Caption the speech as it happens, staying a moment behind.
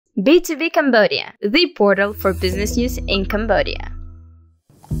B2B Cambodia, the portal for business use in Cambodia.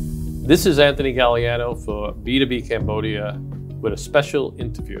 This is Anthony Galliano for B2B Cambodia with a special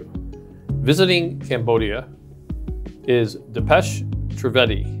interview. Visiting Cambodia is Deepesh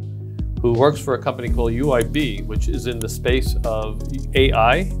Trivedi, who works for a company called UIB, which is in the space of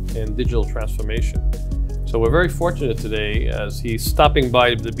AI and digital transformation. So we're very fortunate today as he's stopping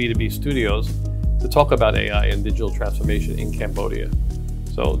by the B2B studios to talk about AI and digital transformation in Cambodia.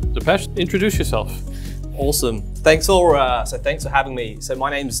 So Deepesh, introduce yourself. Awesome. Thanks for having me. So my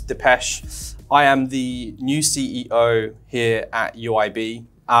name's Deepesh. I am the new CEO here at UIB,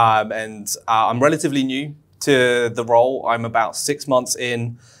 and I'm relatively new to the role. I'm about 6 months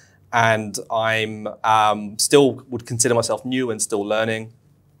in, and I'm still would consider myself new and still learning.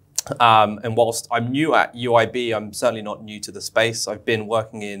 And whilst I'm new at UIB, I'm certainly not new to the space. I've been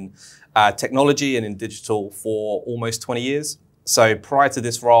working in technology and in digital for almost 20 years. So prior to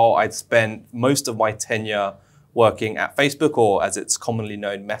this role, I'd spent most of my tenure working at Facebook, or as it's commonly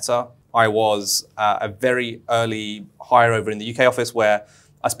known, Meta. I was a very early hire over in the UK office where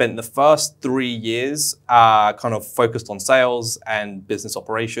I spent the first 3 years kind of focused on sales and business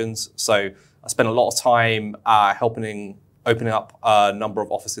operations. So I spent a lot of time opening up a number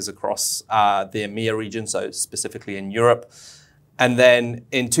of offices across the EMEA region, so specifically in Europe. And then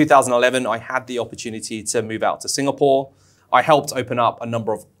in 2011, I had the opportunity to move out to Singapore. I helped open up a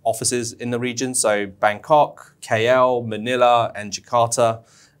number of offices in the region, so Bangkok, KL, Manila, and Jakarta.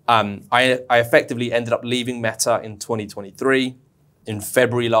 I effectively ended up leaving Meta in 2023. In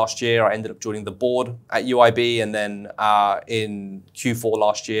February last year, I ended up joining the board at UIB, and then in Q4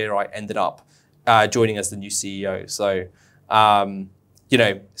 last year, I ended up joining as the new CEO. So, you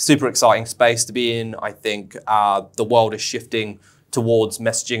know, super exciting space to be in. I think the world is shifting towards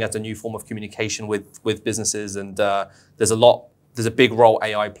messaging as a new form of communication with businesses, and there's a big role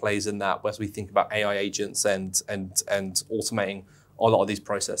AI plays in that as we think about AI agents and automating a lot of these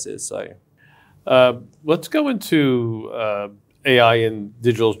processes. So let's go into AI and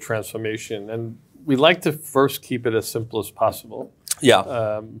digital transformation, and we like to first keep it as simple as possible.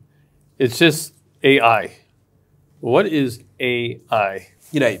 Yeah, it's just AI. What is AI?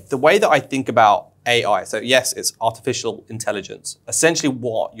 You know, the way that I think about AI, so yes, it's artificial intelligence. Essentially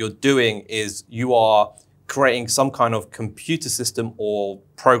what you're doing is you are creating some kind of computer system or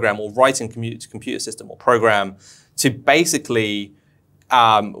program, or writing computer system or program to basically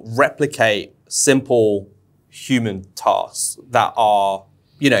replicate simple human tasks that are,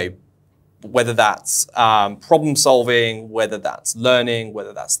 you know, whether that's problem solving, whether that's learning,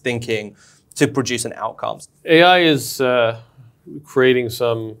 whether that's thinking, to produce an outcome. AI is creating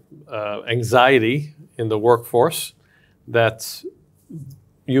some anxiety in the workforce that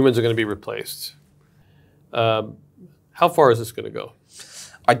humans are going to be replaced. How far is this going to go?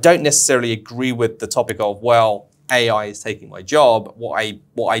 I don't necessarily agree with the topic of, well, AI is taking my job. What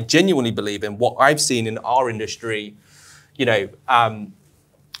I genuinely believe in, what I've seen in our industry, you know,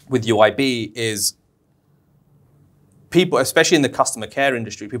 with UIB is people, especially in the customer care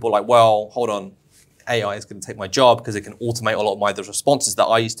industry, people are like, well, hold on, AI is going to take my job because it can automate a lot of my other responses that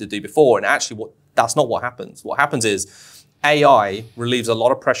I used to do before. And actually, that's not what happens. What happens is AI relieves a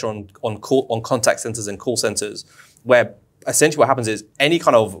lot of pressure on contact centers and call centers, where essentially what happens is any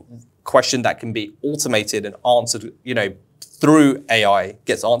kind of question that can be automated and answered, you know, through AI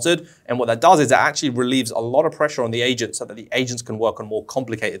gets answered. And what that does is it actually relieves a lot of pressure on the agents so that the agents can work on more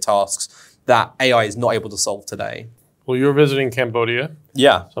complicated tasks that AI is not able to solve today. Well, you're visiting Cambodia.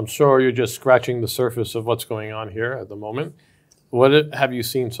 Yeah. So I'm sure you're just scratching the surface of what's going on here at the moment. What have you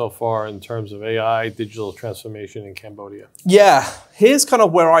seen so far in terms of AI, digital transformation in Cambodia? Yeah, here's kind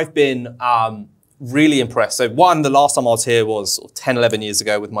of where I've been really impressed. So one, the last time I was here was sort of 10, 11 years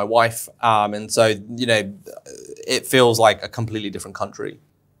ago with my wife. And so, you know, it feels like a completely different country.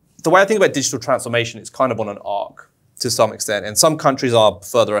 The way I think about digital transformation is kind of on an arc to some extent. And some countries are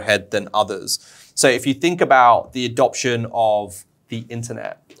further ahead than others. So if you think about the adoption of the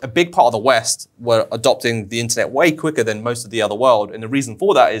internet, a big part of the West were adopting the internet way quicker than most of the other world. And the reason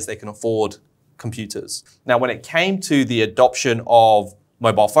for that is they can afford computers. Now, when it came to the adoption of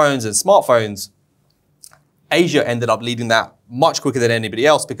mobile phones and smartphones, Asia ended up leading that much quicker than anybody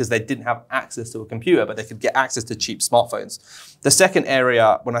else because they didn't have access to a computer, but they could get access to cheap smartphones. The second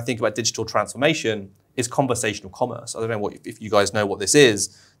area, when I think about digital transformation, is conversational commerce. I don't know if you guys know what this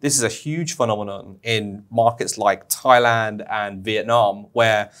is. This is a huge phenomenon in markets like Thailand and Vietnam,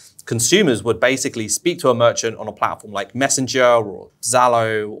 where consumers would basically speak to a merchant on a platform like Messenger or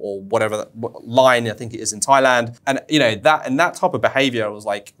Zalo or whatever, Line, I think it is in Thailand. And you know, that type of behavior was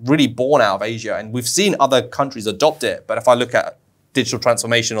like really born out of Asia. And we've seen other countries adopt it. But if I look at digital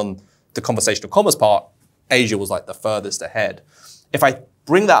transformation on the conversational commerce part, Asia was like the furthest ahead. If I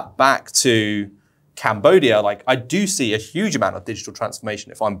bring that back to Cambodia, like I do see a huge amount of digital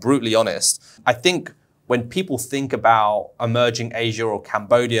transformation, if I'm brutally honest. I think when people think about emerging Asia or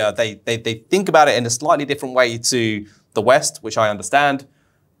Cambodia, they think about it in a slightly different way to the West, which I understand,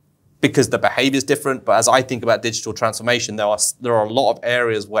 because the behavior is different. But as I think about digital transformation, there are a lot of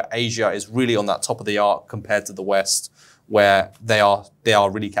areas where Asia is really on that top of the arc compared to the West, where they are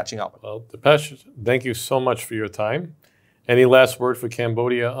really catching up. Well, Deepesh, thank you so much for your time. Any last word for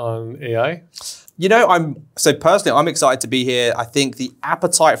Cambodia on AI? You know, personally, I'm excited to be here. I think the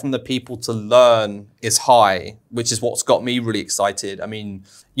appetite from the people to learn is high, which is what's got me really excited. I mean,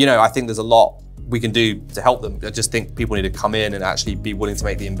 you know, I think there's a lot we can do to help them. I just think people need to come in and actually be willing to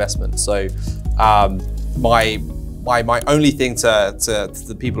make the investment. So my only thing to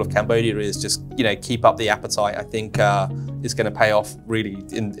the people of Cambodia is just, you know, keep up the appetite. I think it's going to pay off really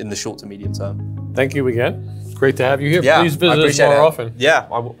in the short to medium term. Thank you again. Great to have you here. Yeah, Please visit us more often. Yeah,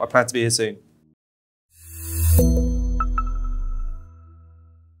 I plan to be here soon.